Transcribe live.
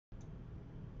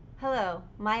Hello,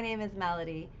 my name is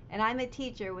Melody, and I'm a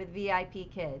teacher with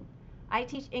VIPKID. I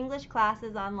teach English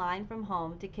classes online from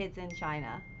home to kids in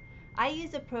China. I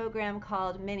use a program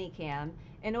called ManyCam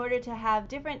in order to have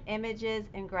different images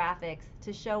and graphics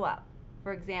to show up.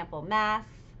 For example,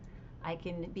 masks, I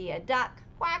can be a duck,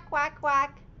 quack, quack,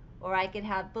 quack, or I could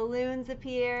have balloons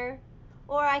appear,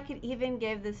 or I could even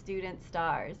give the students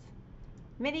stars.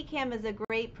 ManyCam is a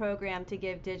great program to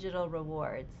give digital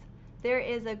rewards. There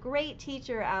is a great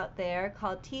teacher out there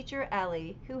called Teacher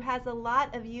Elly who has a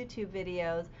lot of YouTube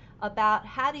videos about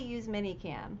how to use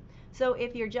ManyCam. So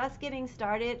if you're just getting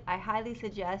started, I highly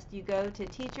suggest you go to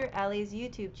Teacher Elly's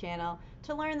YouTube channel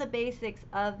to learn the basics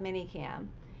of ManyCam.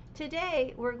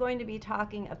 Today we're going to be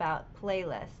talking about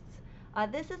playlists.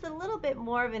 This is a little bit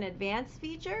more of an advanced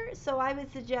feature, so I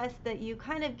would suggest that you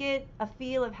kind of get a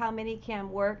feel of how ManyCam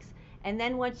works, and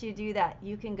then once you do that,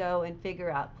 you can go and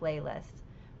figure out playlists.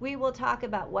 We will talk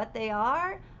about what they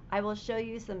are. I will show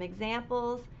you some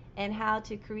examples and how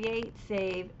to create,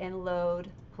 save, and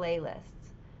load playlists.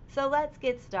 So let's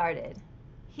get started.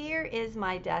 Here is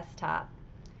my desktop.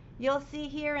 You'll see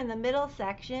here in the middle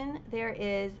section there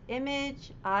is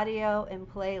image, audio, and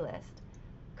playlist.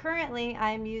 Currently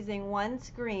I'm using one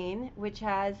screen which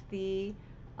has the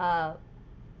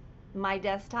my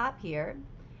desktop here,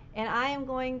 and I am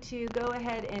going to go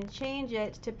ahead and change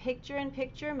it to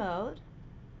picture-in-picture mode.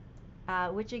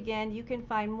 Which again, you can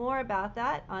find more about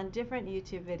that on different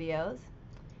YouTube videos.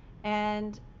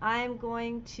 And I'm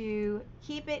going to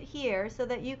keep it here so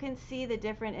that you can see the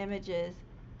different images.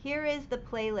 Here is the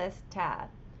playlist tab.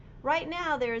 Right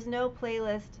now there is no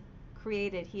playlist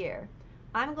created here.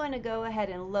 I'm going to go ahead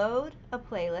and load a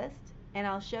playlist, and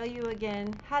I'll show you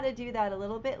again how to do that a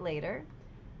little bit later.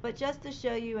 But just to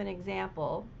show you an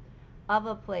example of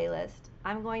a playlist,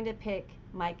 I'm going to pick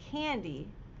my candy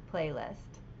playlist.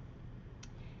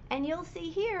 And you'll see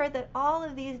here that all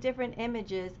of these different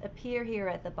images appear here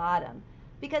at the bottom,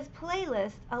 because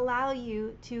playlists allow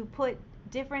you to put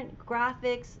different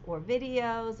graphics or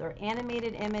videos or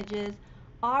animated images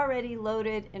already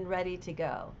loaded and ready to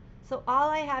go. So all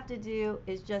I have to do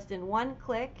is just in one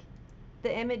click,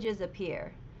 the images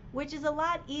appear, which is a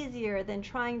lot easier than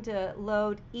trying to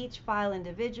load each file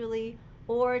individually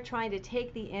or trying to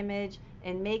take the image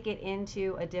and make it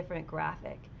into a different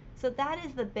graphic. So that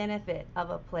is the benefit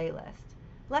of a playlist.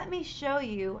 Let me show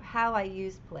you how I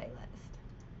use playlist.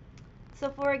 So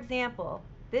for example,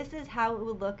 this is how it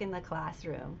would look in the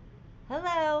classroom.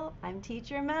 Hello, I'm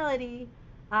Teacher Melody.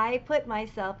 I put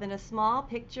myself in a small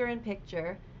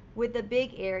picture-in-picture with the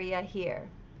big area here.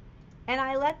 And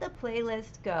I let the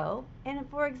playlist go, and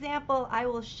for example, I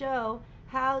will show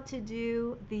how to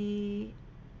do the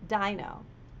dino.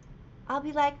 I'll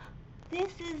be like,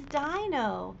 this is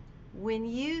dino. When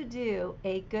you do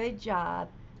a good job,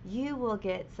 you will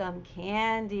get some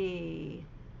candy.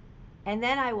 And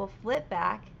then I will flip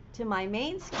back to my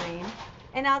main screen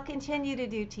and I'll continue to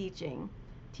do teaching.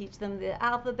 Teach them the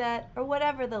alphabet or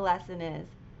whatever the lesson is.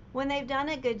 When they've done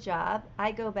a good job,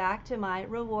 I go back to my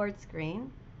reward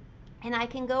screen and I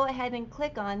can go ahead and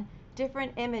click on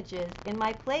different images in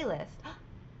my playlist.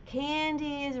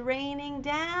 Candy is raining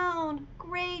down.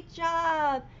 Great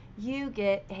job. You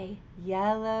get a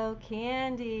yellow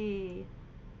candy.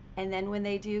 And then when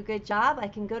they do a good job, I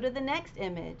can go to the next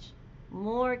image.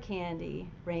 More candy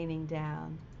raining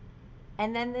down.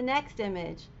 And then the next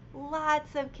image,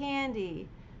 lots of candy.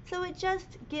 So it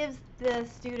just gives the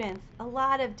students a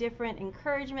lot of different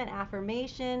encouragement,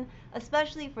 affirmation,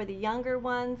 especially for the younger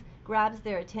ones, grabs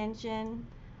their attention.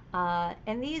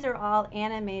 And these are all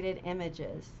animated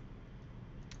images.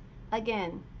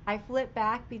 Again, I flip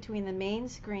back between the main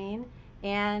screen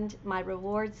and my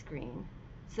reward screen.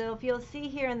 So if you'll see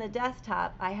here in the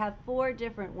desktop, I have 4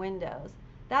 different windows.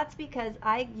 That's because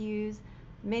I use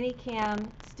ManyCam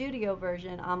Studio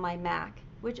version on my Mac,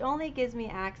 which only gives me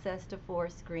access to 4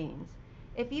 screens.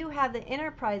 If you have the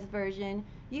Enterprise version,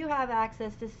 you have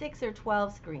access to 6 or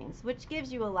 12 screens, which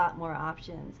gives you a lot more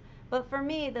options. But for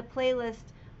me, the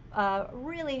playlist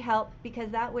really help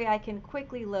because that way I can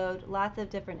quickly load lots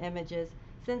of different images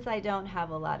since I don't have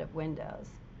a lot of windows.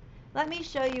 Let me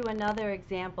show you another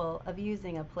example of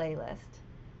using a playlist.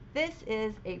 This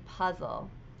is a puzzle.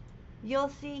 You'll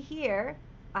see here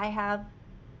I have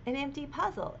an empty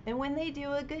puzzle, and when they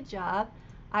do a good job,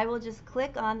 I will just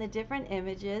click on the different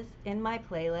images in my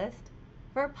playlist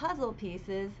for puzzle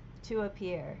pieces to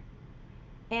appear.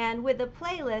 And with the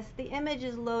playlist, the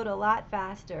images load a lot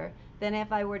faster than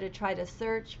if I were to try to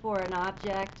search for an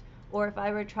object or if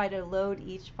I were to try to load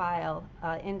each file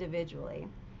individually.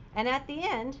 And at the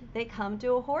end, they come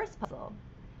to a horse puzzle.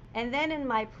 And then in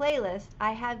my playlist,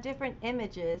 I have different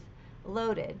images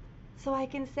loaded. So I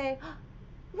can say,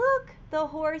 look, the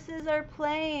horses are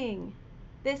playing.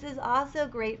 This is also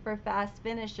great for fast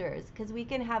finishers because we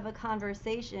can have a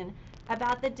conversation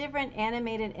about the different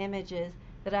animated images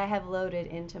that I have loaded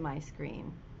into my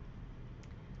screen.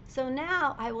 So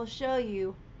now I will show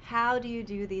you how do you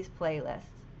do these playlists.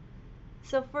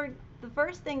 So for the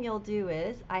first thing you'll do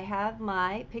is I have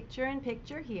my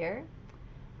picture-in-picture here.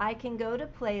 I can go to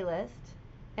playlist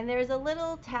and there's a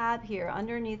little tab here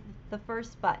underneath the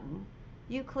first button.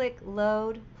 You click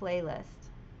load playlist.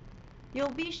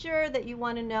 You'll be sure that you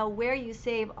want to know where you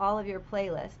save all of your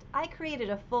playlists. I created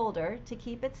a folder to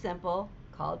keep it simple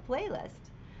called playlist.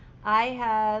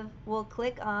 Will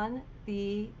click on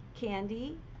the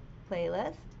candy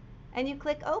playlist and you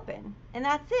click open and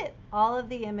that's it. All of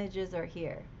the images are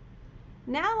here.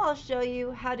 Now I'll show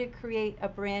you how to create a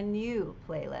brand new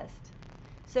playlist.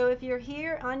 So if you're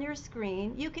here on your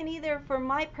screen, you can either, for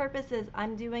my purposes,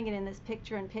 I'm doing it in this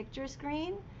picture-in-picture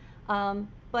screen,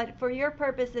 but for your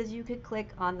purposes, you could click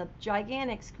on the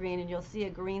gigantic screen and you'll see a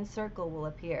green circle will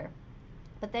appear.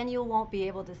 But then you won't be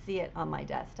able to see it on my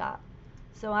desktop.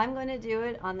 So I'm going to do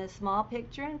it on this small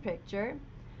picture-in-picture.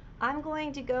 I'm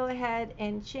going to go ahead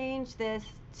and change this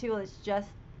to it's just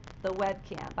the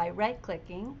webcam by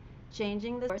right-clicking,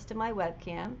 changing the source to my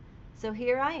webcam. So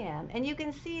here I am, and you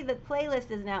can see the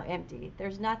playlist is now empty.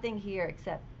 There's nothing here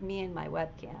except me and my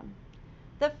webcam.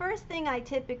 The first thing I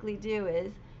typically do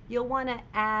is you'll want to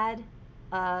add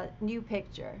a new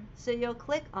picture. So you'll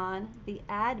click on the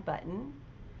add button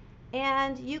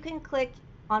and you can click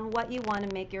on what you want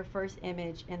to make your first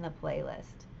image in the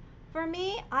playlist. For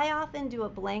me, I often do a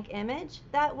blank image.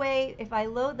 That way, if I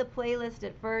load the playlist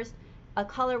at first, a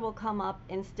color will come up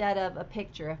instead of a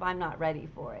picture if I'm not ready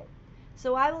for it.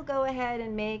 So I will go ahead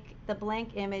and make the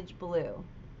blank image blue.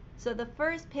 So the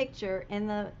first picture in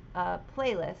the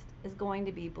playlist is going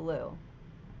to be blue.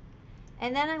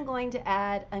 And then I'm going to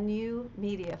add a new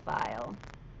media file.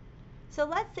 So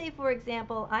let's say, for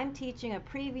example, I'm teaching a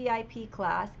pre-VIP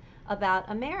class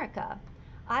about America.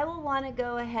 I will want to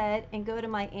go ahead and go to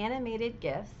my animated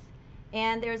GIFs,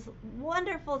 and there's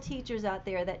wonderful teachers out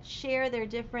there that share their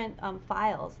different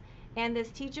files, and this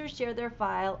teacher shared their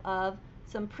file of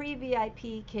some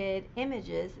pre-VIPKID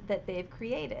images that they've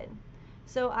created.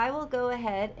 So I will go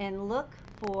ahead and look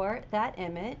for that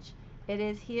image. It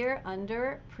is here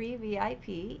under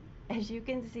pre-VIP. As you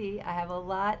can see, I have a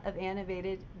lot of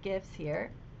animated GIFs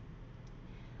here.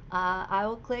 I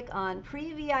will click on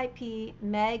pre-VIP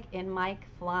Meg and Mike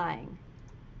flying.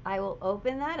 I will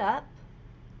open that up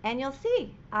and you'll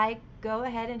see I go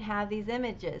ahead and have these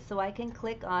images. So I can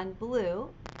click on blue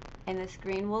and the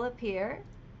screen will appear.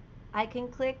 I can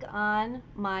click on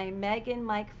my Meg and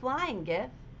Mike flying GIF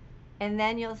and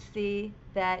then you'll see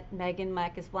that Meg and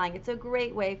Mike is flying. It's a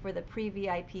great way for the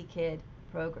pre-VIPKID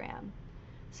program.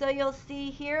 So you'll see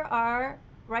here are,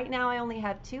 right now I only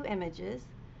have 2 images.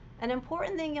 An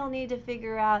important thing you'll need to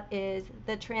figure out is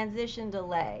the transition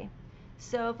delay.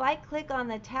 So if I click on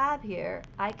the tab here,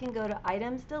 I can go to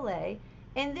items delay,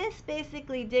 and this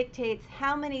basically dictates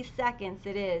how many seconds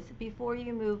it is before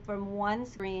you move from one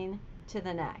screen to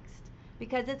the next,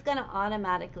 because it's going to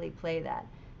automatically play that.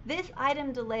 This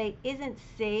item delay isn't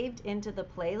saved into the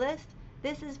playlist.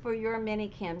 This is for your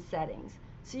ManyCam settings.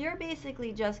 So you're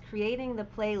basically just creating the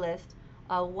playlist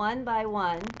one by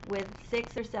one with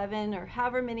 6 or 7 or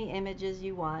however many images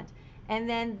you want, and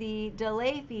then the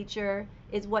delay feature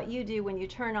is what you do when you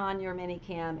turn on your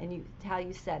ManyCam and how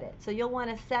you set it. So you'll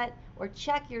want to set or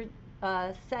check your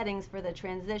settings for the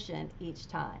transition each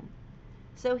time.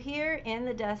 So here in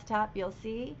the desktop you'll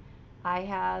see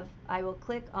I will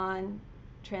click on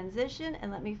transition,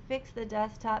 and let me fix the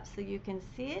desktop so you can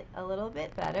see it a little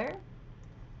bit better.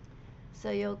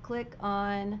 So you'll click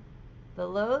on the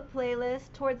load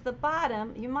playlist. Towards the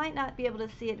bottom, you might not be able to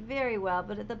see it very well,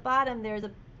 but at the bottom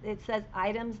it says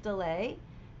items delay,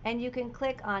 and you can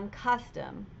click on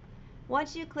custom.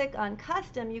 Once you click on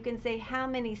custom, you can say how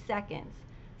many seconds.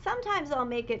 Sometimes I'll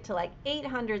make it to like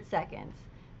 800 seconds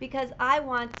because I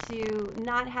want to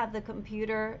not have the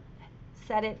computer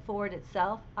set it for it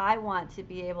itself. I want to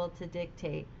be able to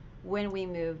dictate when we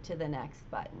move to the next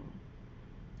button.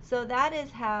 So that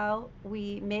is how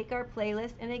we make our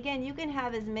playlist, and again, you can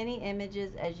have as many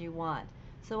images as you want.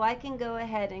 So I can go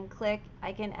ahead and click,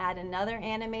 I can add another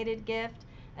animated gift,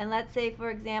 and let's say, for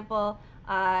example,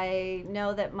 I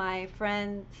know that my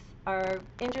friends are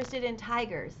interested in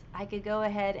tigers. I could go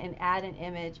ahead and add an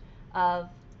image of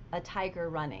a tiger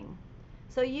running.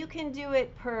 So you can do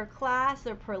it per class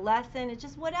or per lesson. It's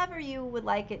just whatever you would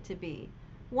like it to be.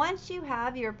 Once you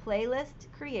have your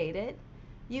playlist created,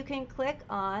 you can click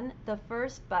on the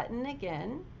first button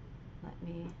again. Let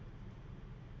me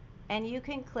and you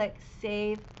can click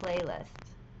Save Playlist.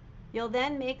 You'll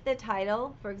then make the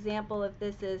title. For example, if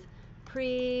this is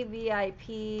pre-VIP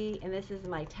and this is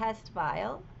my test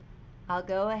file, I'll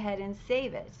go ahead and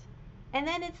save it. And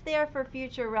then it's there for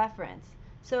future reference.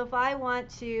 So if I want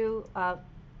to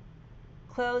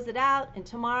close it out and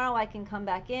tomorrow I can come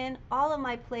back in, all of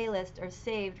my playlists are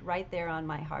saved right there on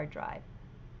my hard drive.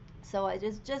 So it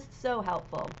is just so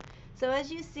helpful. So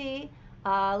as you see,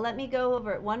 let me go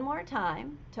over it one more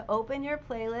time. To open your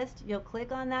playlist, you'll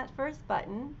click on that first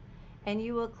button and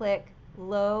you will click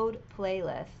Load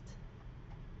Playlist.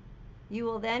 You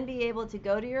will then be able to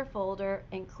go to your folder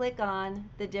and click on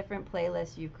the different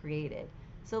playlists you've created.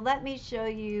 So let me show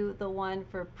you the one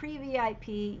for Pre-VIP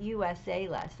USA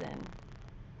lesson.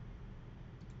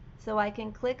 So I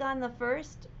can click on the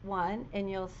first one and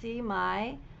you'll see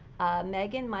my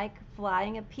Meg and Mike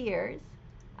flying appears.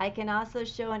 I can also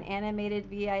show an animated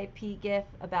VIP GIF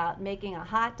about making a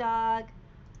hot dog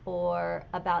or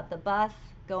about the bus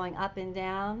going up and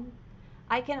down.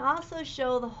 I can also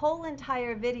show the whole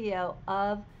entire video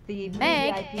of the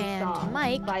Meg VIP and song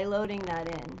Mike by loading that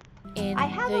in. in I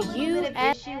have the a little bit of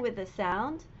US. issue with the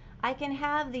sound. I can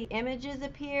have the images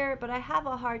appear, but I have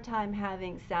a hard time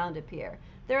having sound appear.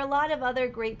 There are a lot of other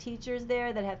great teachers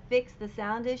there that have fixed the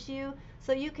sound issue,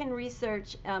 so you can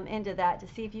research into that to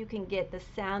see if you can get the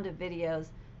sound of videos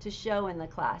to show in the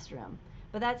classroom.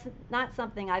 But that's not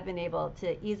something I've been able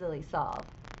to easily solve.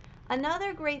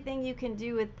 Another great thing you can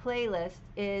do with playlists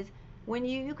is when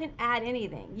you can add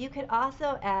anything. You could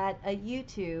also add a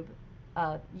YouTube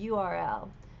URL.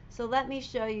 So let me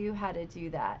show you how to do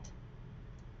that.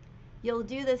 You'll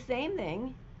do the same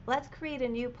thing. Let's create a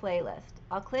new playlist.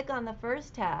 I'll click on the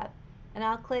first tab and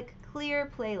I'll click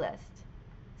Clear Playlist.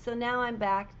 So now I'm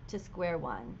back to square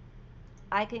one.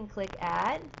 I can click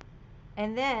Add,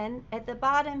 and then at the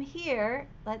bottom here,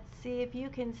 let's see if you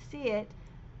can see it.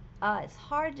 It's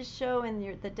hard to show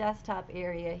in the desktop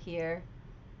area here,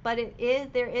 but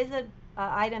there is a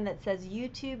item that says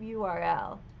YouTube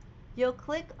URL. You'll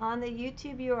click on the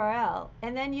YouTube URL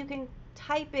and then you can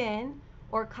type in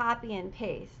or copy and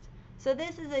paste. So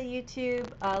this is a YouTube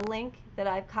link that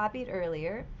I've copied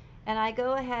earlier, and I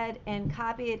go ahead and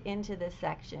copy it into this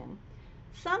section.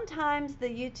 Sometimes the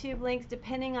YouTube links,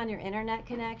 depending on your internet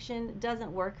connection,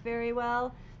 doesn't work very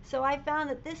well. So I found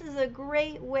that this is a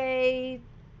great way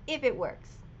if it works,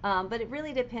 but it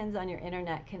really depends on your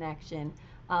internet connection.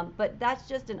 But that's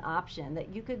just an option that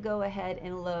you could go ahead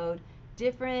and load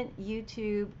different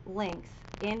YouTube links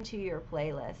into your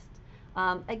playlist.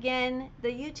 Again, the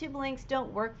YouTube links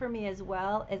don't work for me as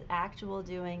well as actual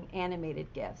doing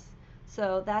animated GIFs.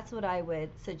 So that's what I would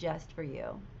suggest for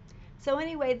you. So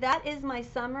anyway, that is my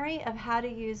summary of how to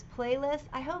use playlists.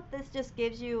 I hope this just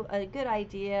gives you a good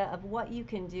idea of what you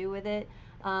can do with it.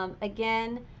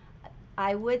 Again,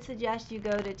 I would suggest you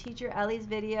go to Teacher Elly's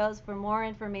videos for more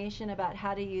information about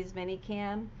how to use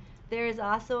ManyCam. There is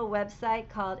also a website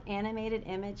called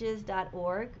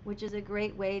animatedimages.org, which is a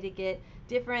great way to get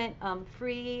different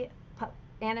free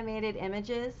animated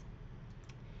images.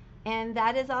 And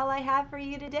that is all I have for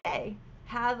you today.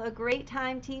 Have a great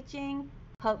time teaching.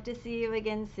 Hope to see you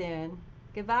again soon.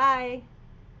 Goodbye.